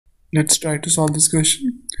Let's try to solve this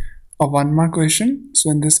question. A 1 mark question. So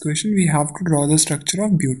in this question we have to draw the structure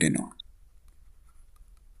of butanone.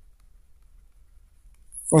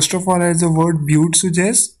 First of all, as the word but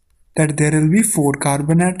suggests that there will be 4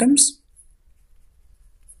 carbon atoms.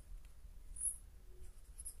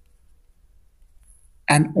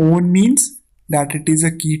 And one means that it is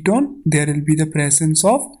a ketone. There will be the presence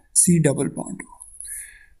of C double bond.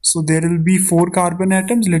 So there will be 4 carbon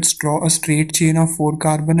atoms. Let's draw a straight chain of 4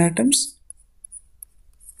 carbon atoms.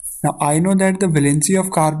 Now I know that the valency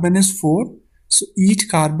of carbon is 4. So each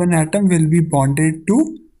carbon atom will be bonded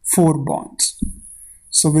to 4 bonds.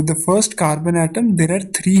 So with the first carbon atom, there are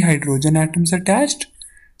 3 hydrogen atoms attached.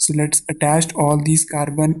 So let's attach all these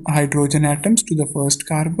carbon hydrogen atoms to the first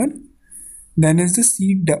carbon. Then is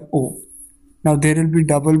the CO. Now there will be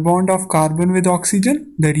double bond of carbon with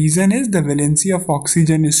oxygen. The reason is the valency of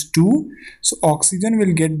oxygen is 2. So oxygen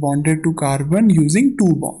will get bonded to carbon using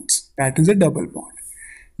 2 bonds. That is a double bond.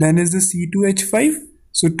 Then is the C2H5.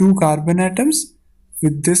 So 2 carbon atoms.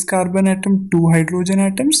 With this carbon atom, 2 hydrogen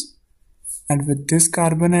atoms. And with this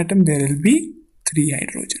carbon atom, there will be 3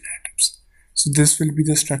 hydrogen atoms. So this will be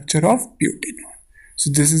the structure of butanone.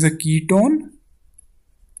 So this is a ketone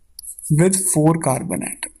with 4 carbon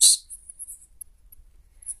atoms.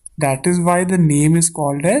 That is why the name is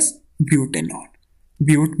called as butanone.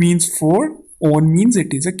 But means 4, on means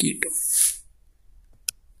it is a ketone.